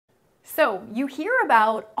So you hear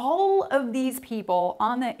about all of these people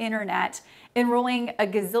on the internet enrolling a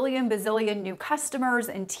gazillion, bazillion new customers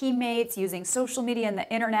and teammates using social media and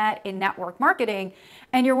the internet in network marketing,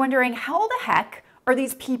 and you're wondering how the heck are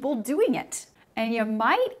these people doing it? And you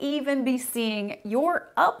might even be seeing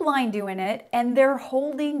your upline doing it and they're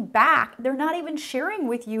holding back. They're not even sharing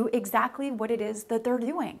with you exactly what it is that they're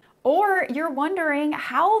doing. Or you're wondering,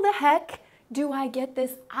 how the heck do I get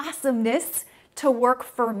this awesomeness to work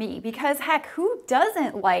for me? Because heck, who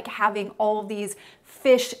doesn't like having all these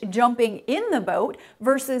fish jumping in the boat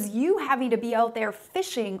versus you having to be out there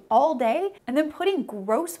fishing all day and then putting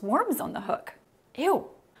gross worms on the hook? Ew.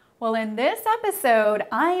 Well, in this episode,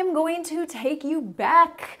 I am going to take you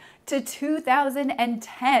back to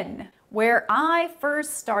 2010, where I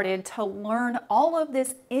first started to learn all of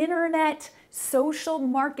this internet social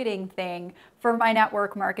marketing thing for my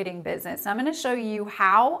network marketing business. I'm going to show you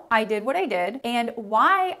how I did what I did and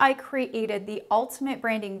why I created the ultimate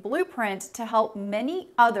branding blueprint to help many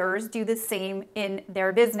others do the same in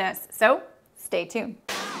their business. So stay tuned.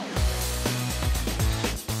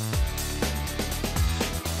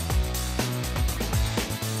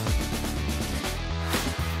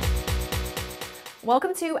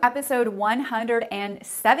 Welcome to episode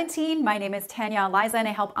 117. My name is Tanya Aliza and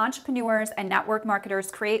I help entrepreneurs and network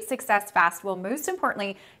marketers create success fast while most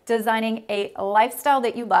importantly, designing a lifestyle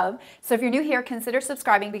that you love. So if you're new here, consider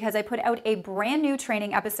subscribing because I put out a brand new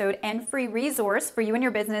training episode and free resource for you and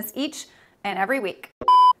your business each and every week.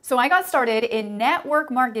 So I got started in network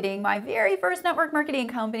marketing, my very first network marketing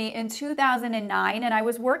company in 2009, and I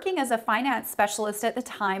was working as a finance specialist at the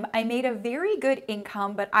time. I made a very good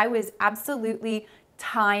income, but I was absolutely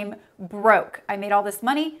time broke. I made all this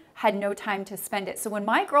money, had no time to spend it. So when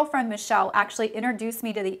my girlfriend Michelle actually introduced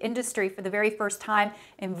me to the industry for the very first time,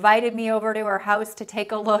 invited me over to her house to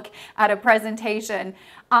take a look at a presentation,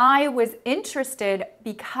 I was interested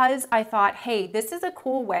because I thought, hey, this is a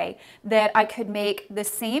cool way that I could make the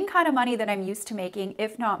same kind of money that I'm used to making,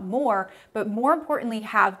 if not more, but more importantly,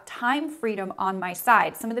 have time freedom on my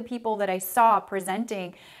side. Some of the people that I saw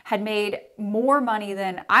presenting had made more money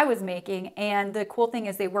than I was making. And the cool thing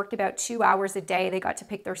is they worked about 2 hours a day. They got to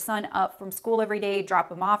pick their son up from school every day,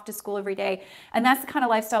 drop him off to school every day. And that's the kind of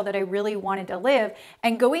lifestyle that I really wanted to live.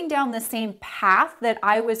 And going down the same path that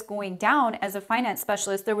I was going down as a finance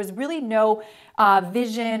specialist, there was really no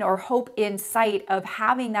vision or hope in sight of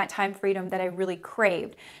having that time freedom that I really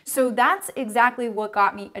craved. So that's exactly what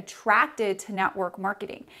got me attracted to network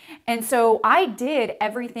marketing. And so I did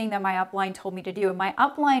everything that my upline told me to do. And my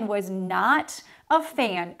upline was not a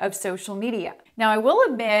fan of social media. Now, I will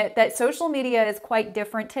admit that social media is quite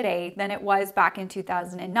different today than it was back in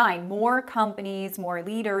 2009. More companies, more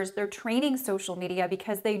leaders, they're training social media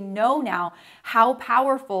because they know now how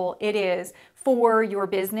powerful it is for your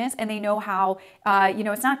business, and they know how,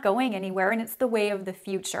 it's not going anywhere and it's the way of the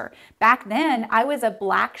future. Back then, I was a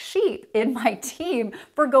black sheep in my team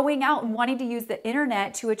for going out and wanting to use the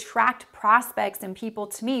internet to attract prospects and people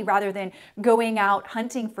to me rather than going out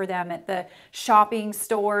hunting for them at the shopping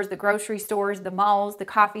stores, the grocery stores, the malls, the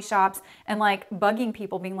coffee shops, and like bugging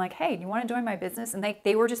people being like, hey, do you want to join my business? And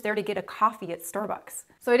they were just there to get a coffee at Starbucks.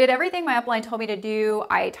 So I did everything my upline told me to do.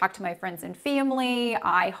 I talked to my friends and family.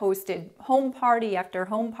 I hosted home party after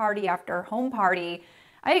home party after home party.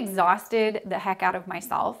 I exhausted the heck out of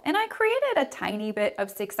myself and I created a tiny bit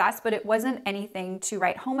of success, but it wasn't anything to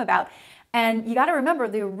write home about. And you got to remember,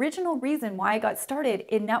 the original reason why I got started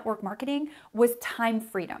in network marketing was time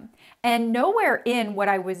freedom. And nowhere in what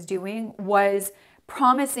I was doing was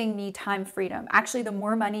promising me time freedom. Actually, the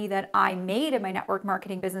more money that I made in my network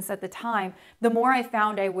marketing business at the time, the more I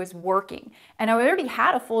found I was working. And I already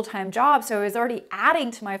had a full-time job, so I was already adding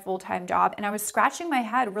to my full-time job, and I was scratching my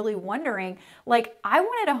head really wondering, like, I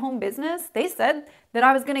wanted a home business. They said that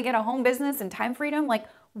I was going to get a home business and time freedom. Like,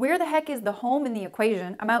 where the heck is the home in the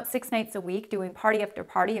equation? I'm out 6 nights a week doing party after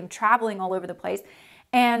party. I'm traveling all over the place.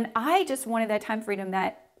 And I just wanted that time freedom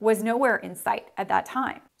that was nowhere in sight at that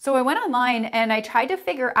time. So I went online and I tried to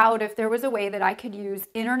figure out if there was a way that I could use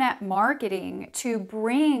internet marketing to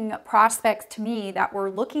bring prospects to me that were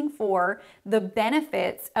looking for the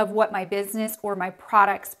benefits of what my business or my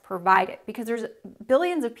products provided. Because there's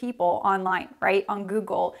billions of people online, right, on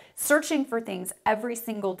Google, searching for things every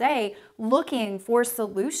single day, looking for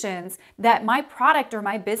solutions that my product or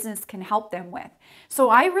my business can help them with. So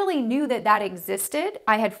I really knew that that existed.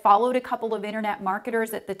 I had followed a couple of internet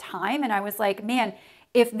marketers at the time, and I was like, man,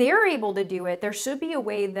 if they're able to do it, there should be a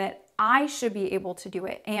way that I should be able to do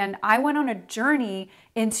it. And I went on a journey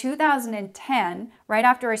in 2010, right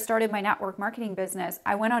after I started my network marketing business,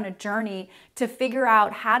 I went on a journey to figure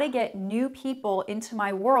out how to get new people into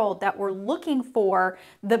my world that were looking for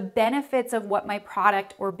the benefits of what my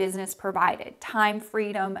product or business provided. Time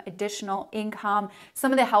freedom, additional income.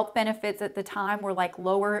 Some of the health benefits at the time were like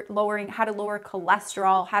lowering how to lower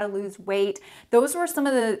cholesterol, how to lose weight. Those were some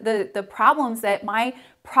of the problems that my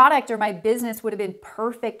product or my business would have been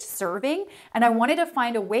perfect serving. And I wanted to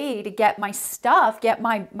find a way to get my stuff, get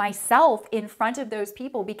myself in front of those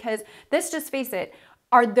people, because let's just face it,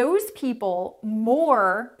 are those people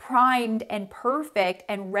more primed and perfect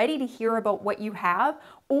and ready to hear about what you have?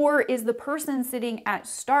 Or is the person sitting at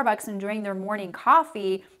Starbucks enjoying their morning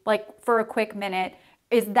coffee, like for a quick minute,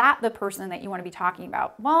 is that the person that you want to be talking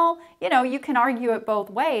about? Well, you can argue it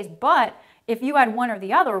both ways, but if you had one or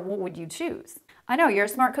the other, what would you choose? I know you're a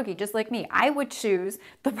smart cookie, just like me. I would choose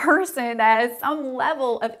the person that has some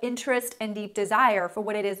level of interest and deep desire for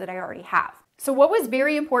what it is that I already have. So what was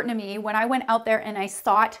very important to me when I went out there and I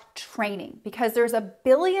sought training, because there's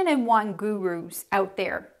 1,000,000,001 gurus out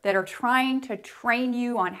there that are trying to train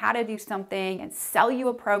you on how to do something and sell you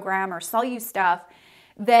a program or sell you stuff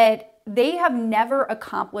that they have never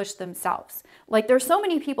accomplished themselves. Like, there's so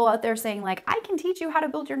many people out there saying like, I can teach you how to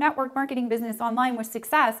build your network marketing business online with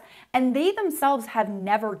success, and they themselves have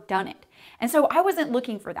never done it. And so I wasn't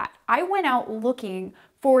looking for that. I went out looking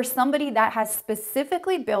for somebody that has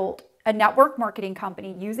specifically built a network marketing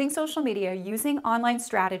company using social media, using online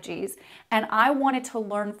strategies, and I wanted to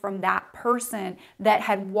learn from that person that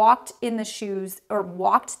had walked in the shoes or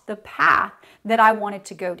walked the path that I wanted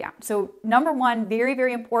to go down. So number one, very,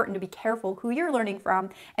 very important to be careful who you're learning from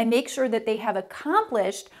and make sure that they have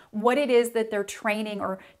accomplished what it is that they're training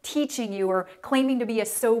or teaching you or claiming to be a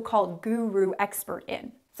so-called guru expert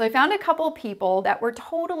in. So I found a couple people that were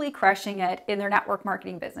totally crushing it in their network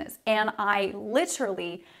marketing business, and I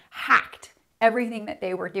literally hacked everything that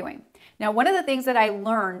they were doing. Now, one of the things that I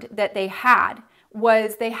learned that they had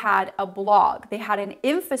was they had a blog. They had an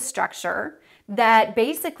infrastructure that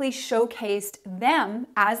basically showcased them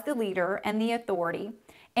as the leader and the authority,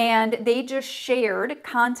 and they just shared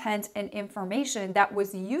content and information that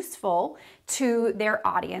was useful to their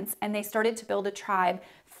audience, and they started to build a tribe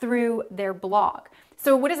through their blog.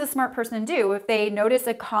 So what does a smart person do? If they notice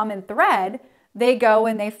a common thread, they go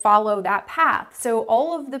and they follow that path. So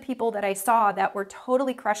all of the people that I saw that were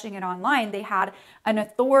totally crushing it online, they had an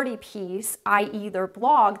authority piece, i.e. their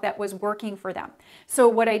blog, that was working for them. So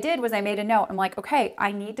what I did was I made a note. I'm like, okay,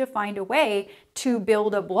 I need to find a way to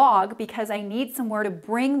build a blog because I need somewhere to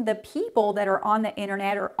bring the people that are on the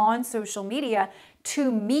internet or on social media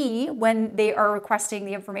to me when they are requesting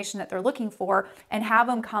the information that they're looking for, and have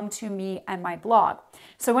them come to me and my blog.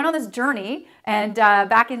 So I went on this journey and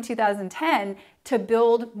back in 2010 to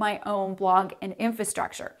build my own blog and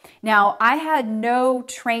infrastructure. Now, I had no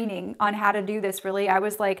training on how to do this really. I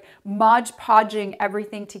was like Mod Podging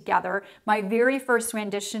everything together. My very first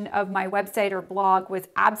rendition of my website or blog was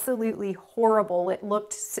absolutely horrible. It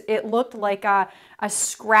looked like a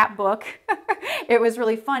scrapbook. It was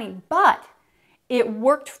really funny, but it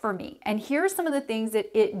worked for me. And here's some of the things that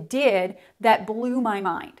it did that blew my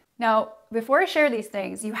mind. Now, before I share these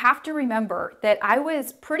things, you have to remember that I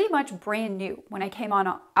was pretty much brand new when I came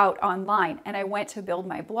out online and I went to build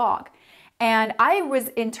my blog. And I was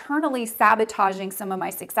internally sabotaging some of my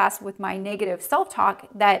success with my negative self-talk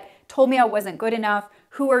that told me I wasn't good enough.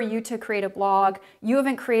 Who are you to create a blog? You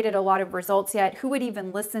haven't created a lot of results yet. Who would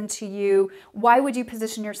even listen to you? Why would you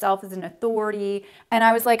position yourself as an authority? And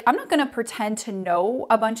I was like, I'm not going to pretend to know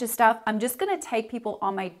a bunch of stuff. I'm just going to take people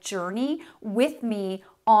on my journey with me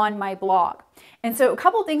on my blog. And so a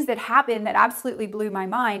couple things that happened that absolutely blew my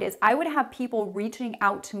mind is I would have people reaching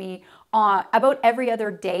out to me about every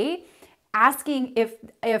other day, asking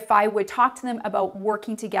if I would talk to them about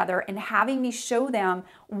working together and having me show them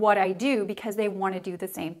what I do because they want to do the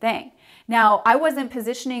same thing. Now, I wasn't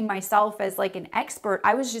positioning myself as like an expert.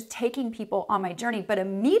 I was just taking people on my journey. But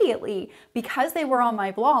immediately, because they were on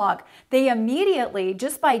my blog, they immediately,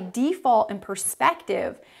 just by default and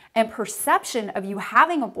perspective and perception of you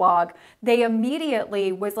having a blog, they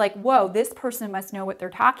immediately was like, whoa, this person must know what they're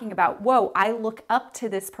talking about. Whoa, I look up to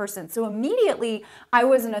this person. So immediately I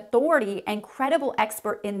was an authority and credible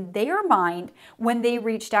expert in their mind when they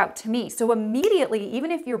reached out to me. So immediately,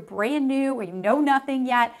 even if you're brand new or you know nothing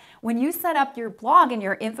yet, when you set up your blog and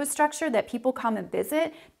your infrastructure that people come and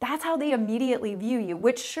visit, that's how they immediately view you,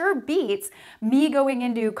 which sure beats me going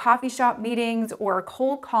into coffee shop meetings or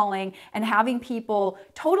cold calling and having people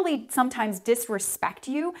totally sometimes disrespect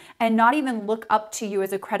you and not even look up to you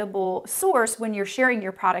as a credible source when you're sharing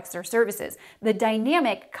your products or services. The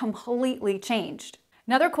dynamic completely changed.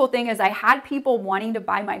 Another cool thing is I had people wanting to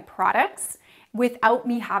buy my products without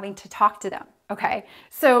me having to talk to them. Okay,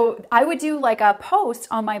 so I would do like a post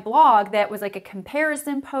on my blog that was like a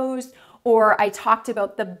comparison post, or I talked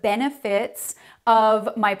about the benefits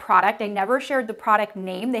of my product. I never shared the product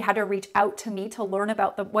name. They had to reach out to me to learn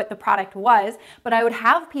about what the product was, but I would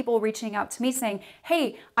have people reaching out to me saying,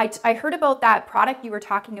 hey, I heard about that product you were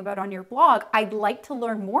talking about on your blog. I'd like to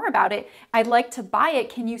learn more about it. I'd like to buy it.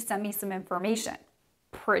 Can you send me some information?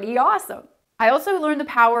 Pretty awesome. I also learned the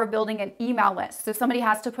power of building an email list. So somebody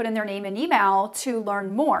has to put in their name and email to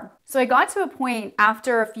learn more. So I got to a point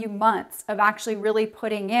after a few months of actually really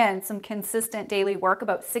putting in some consistent daily work,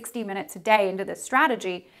 about 60 minutes a day into this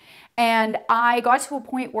strategy. And I got to a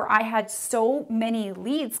point where I had so many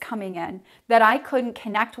leads coming in that I couldn't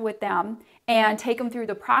connect with them and take them through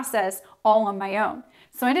the process all on my own.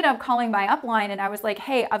 So I ended up calling my upline and I was like,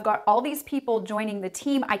 hey, I've got all these people joining the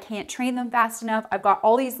team. I can't train them fast enough. I've got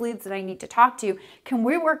all these leads that I need to talk to. Can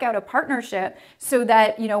we work out a partnership so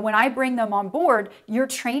that, when I bring them on board, you're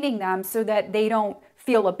training them so that they don't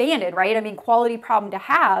feel abandoned, right? I mean, quality problem to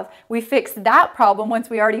have. We fixed that problem once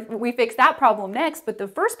we fixed that problem next. But the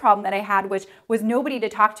first problem that I had, which was nobody to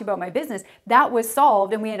talk to about my business, that was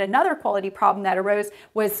solved. And we had another quality problem that arose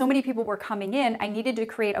was so many people were coming in. I needed to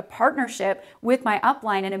create a partnership with my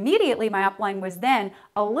upline. And immediately my upline was then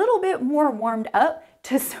a little bit more warmed up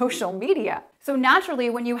to social media. So naturally,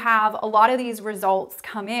 when you have a lot of these results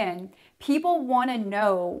come in, people want to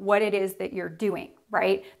know what it is that you're doing,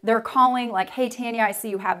 right? They're calling like, hey, Tanya, I see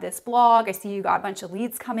you have this blog. I see you got a bunch of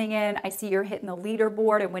leads coming in. I see you're hitting the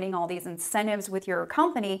leaderboard and winning all these incentives with your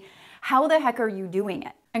company. How the heck are you doing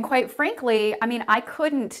it? And quite frankly, I mean, I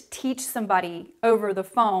couldn't teach somebody over the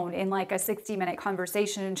phone in like a 60-minute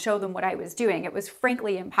conversation and show them what I was doing. It was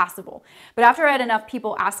frankly impossible. But after I had enough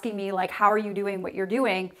people asking me like, how are you doing what you're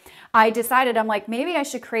doing? I decided, I'm like, maybe I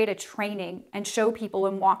should create a training and show people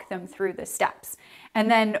and walk them through the steps. And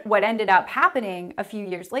then what ended up happening a few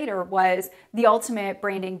years later was the Ultimate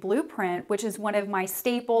Branding Blueprint, which is one of my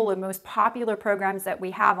staple and most popular programs that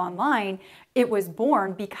we have online. It was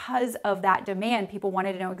born because of that demand. People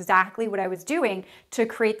wanted to know exactly what I was doing to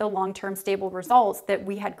create the long-term stable results that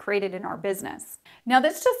we had created in our business. Now,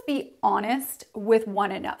 let's just be honest with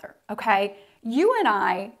one another, okay? You and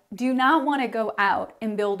I do not want to go out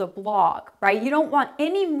and build a blog, right? You don't want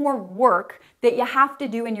any more work that you have to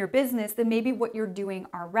do in your business than maybe what you're doing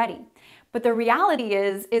already. But the reality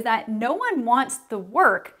is that no one wants the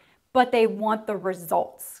work, but they want the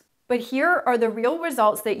results. But here are the real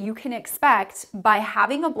results that you can expect by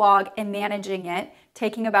having a blog and managing it,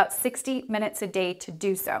 taking about 60 minutes a day to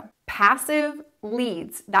do so. Passive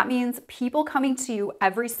leads. That means people coming to you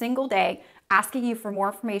every single day asking you for more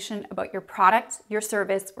information about your product, your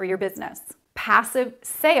service, or your business. Passive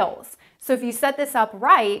sales. So if you set this up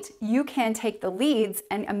right, you can take the leads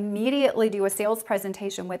and immediately do a sales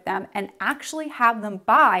presentation with them and actually have them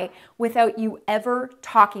buy without you ever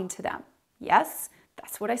talking to them. Yes,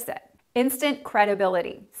 that's what I said. Instant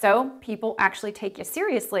credibility. So people actually take you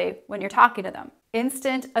seriously when you're talking to them.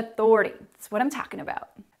 Instant authority. That's what I'm talking about.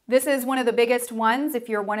 This is one of the biggest ones. If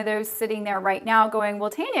you're one of those sitting there right now going, well,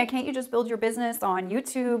 Tanya, can't you just build your business on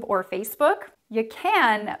YouTube or Facebook? You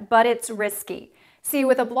can, but it's risky. See,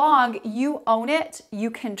 with a blog, you own it,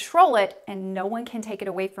 you control it, and no one can take it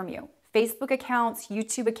away from you. Facebook accounts,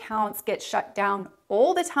 YouTube accounts get shut down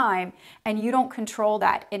all the time, and you don't control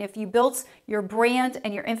that. And if you built your brand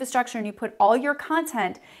and your infrastructure and you put all your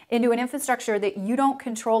content into an infrastructure that you don't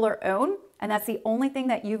control or own, and that's the only thing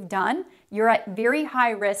that you've done, you're at very high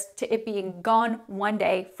risk to it being gone one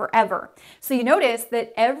day forever. So you notice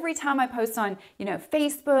that every time I post on,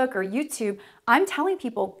 Facebook or YouTube, I'm telling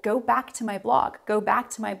people, go back to my blog, go back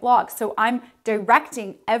to my blog. So I'm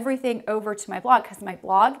directing everything over to my blog because my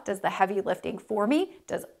blog does the heavy lifting for me,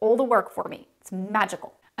 does all the work for me. It's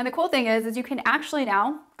magical. And the cool thing is you can actually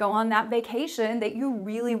now go on that vacation that you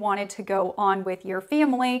really wanted to go on with your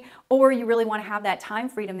family, or you really want to have that time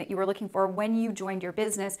freedom that you were looking for when you joined your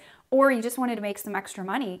business, or you just wanted to make some extra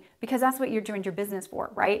money because that's what you're doing your business for,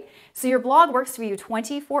 right? So your blog works for you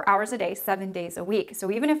 24 hours a day, 7 days a week. So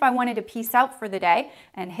even if I wanted to peace out for the day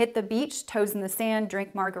and hit the beach, toes in the sand,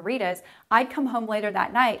 drink margaritas, I'd come home later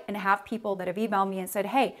that night and have people that have emailed me and said,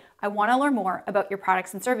 hey, I want to learn more about your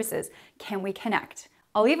products and services. Can we connect?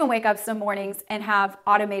 I'll even wake up some mornings and have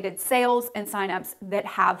automated sales and signups that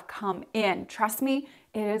have come in. Trust me,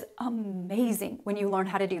 it is amazing when you learn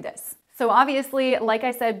how to do this. So obviously, like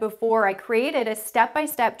I said before, I created a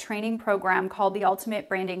step-by-step training program called the Ultimate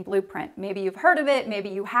Branding Blueprint. Maybe you've heard of it, maybe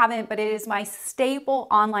you haven't, but it is my staple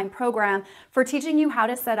online program for teaching you how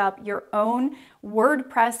to set up your own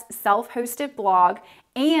WordPress self-hosted blog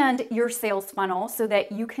and your sales funnel so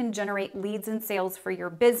that you can generate leads and sales for your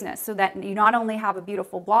business, so that you not only have a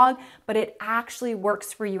beautiful blog, but it actually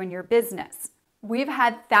works for you and your business. We've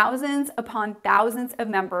had thousands upon thousands of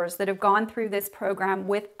members that have gone through this program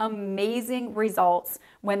with amazing results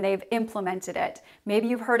when they've implemented it. Maybe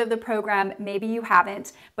you've heard of the program, maybe you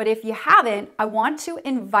haven't, but if you haven't, I want to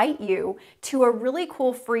invite you to a really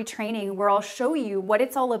cool free training where I'll show you what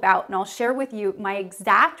it's all about, and I'll share with you my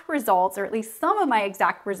exact results, or at least some of my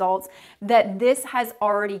exact results that this has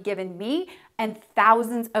already given me and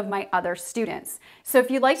thousands of my other students. So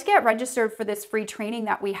if you'd like to get registered for this free training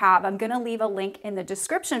that we have, I'm gonna leave a link in the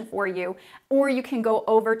description for you, or you can go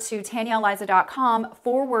over to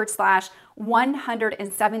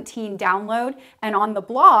TanyaAliza.com/117 download. And on the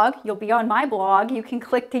blog, you'll be on my blog, you can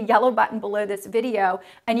click the yellow button below this video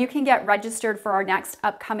and you can get registered for our next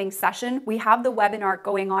upcoming session. We have the webinar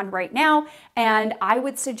going on right now, and I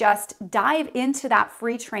would suggest dive into that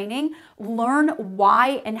free training, learn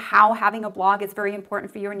why and how having a blog is very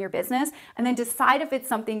important for you and your business, and then decide if it's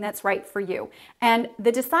something that's right for you. And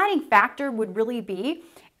the deciding factor would really be,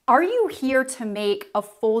 are you here to make a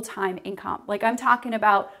full-time income? Like I'm talking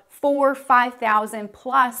about $4,000, $5,000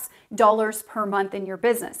 plus per month in your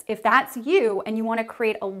business. If that's you and you want to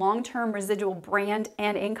create a long-term residual brand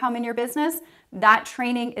and income in your business, that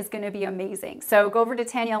training is going to be amazing. So go over to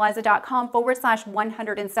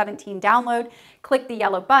TanyaAliza.com/117 download, click the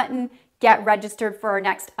yellow button, get registered for our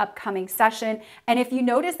next upcoming session. And if you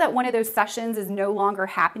notice that one of those sessions is no longer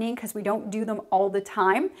happening because we don't do them all the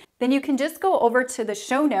time, then you can just go over to the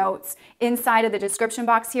show notes inside of the description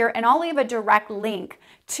box here, and I'll leave a direct link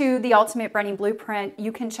to the Ultimate Branding Blueprint.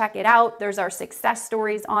 You can check it out. There's our success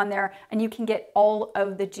stories on there, and you can get all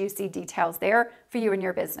of the juicy details there for you and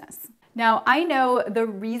your business. Now, I know the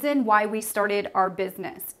reason why we started our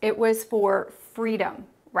business, it was for freedom,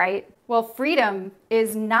 right? Well, freedom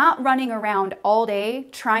is not running around all day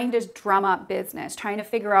trying to drum up business, trying to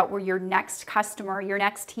figure out where your next customer, your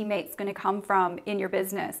next teammate's going to come from in your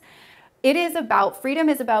business. Freedom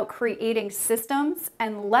is about creating systems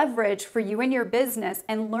and leverage for you and your business,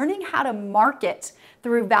 and learning how to market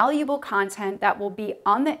through valuable content that will be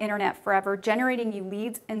on the internet forever, generating you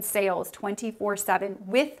leads and sales 24/7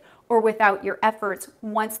 with or without your efforts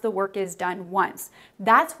once the work is done once.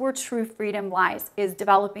 That's where true freedom lies, is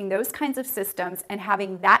developing those kinds of systems and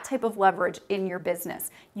having that type of leverage in your business.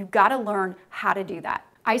 You've got to learn how to do that.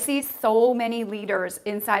 I see so many leaders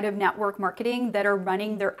inside of network marketing that are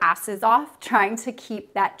running their asses off trying to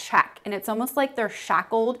keep that check. And it's almost like they're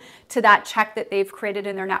shackled to that check that they've created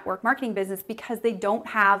in their network marketing business because they don't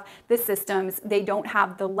have the systems, they don't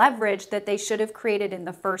have the leverage that they should have created in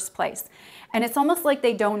the first place. And it's almost like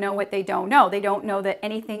they don't know what they don't know. They don't know that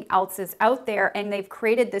anything else is out there, and they've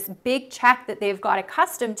created this big check that they've got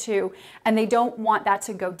accustomed to, and they don't want that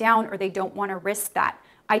to go down, or they don't want to risk that.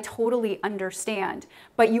 I totally understand,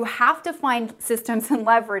 but you have to find systems and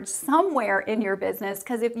leverage somewhere in your business,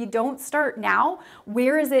 because if you don't start now,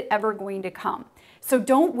 where is it ever going to come? So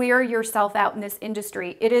don't wear yourself out in this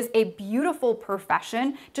industry. It is a beautiful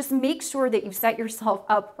profession. Just make sure that you set yourself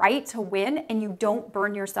up right to win, and you don't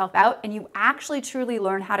burn yourself out, and you actually truly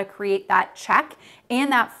learn how to create that check and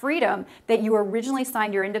that freedom that you originally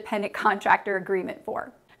signed your independent contractor agreement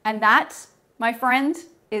for. And that, my friend,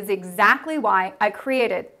 is exactly why I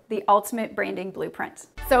created the Ultimate Branding Blueprint.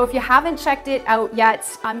 So if you haven't checked it out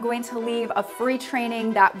yet, I'm going to leave a free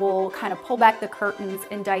training that will kind of pull back the curtains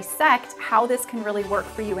and dissect how this can really work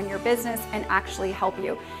for you in your business and actually help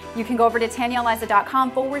you. You can go over to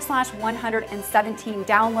TanyaAliza.com/117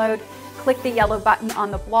 download, click the yellow button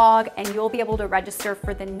on the blog, and you'll be able to register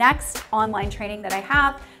for the next online training that I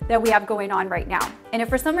have that we have going on right now. And if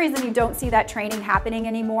for some reason you don't see that training happening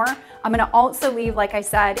anymore, I'm gonna also leave, like I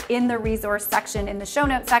said, in the resource section, in the show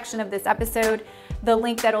notes section of this episode, the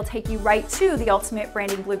link that'll take you right to the Ultimate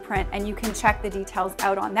Branding Blueprint, and you can check the details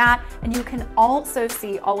out on that. And you can also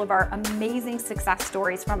see all of our amazing success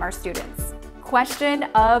stories from our students. Question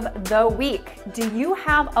of the week. Do you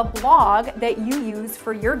have a blog that you use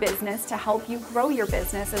for your business to help you grow your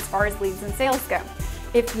business as far as leads and sales go?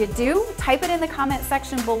 If you do, type it in the comment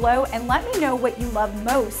section below and let me know what you love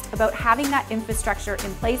most about having that infrastructure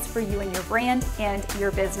in place for you and your brand and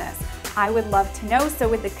your business. I would love to know, so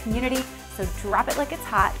with the community, so drop it like it's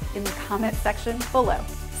hot in the comment section below.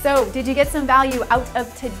 So, did you get some value out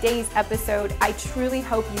of today's episode? I truly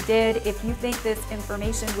hope you did. If you think this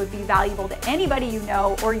information would be valuable to anybody you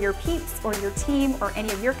know, or your peeps, or your team, or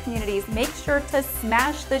any of your communities, make sure to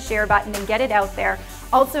smash the share button and get it out there.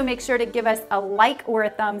 Also, make sure to give us a like or a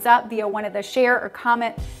thumbs up via one of the share or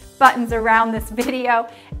comment buttons around this video.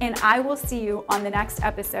 And I will see you on the next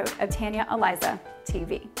episode of Tanya Aliza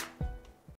TV.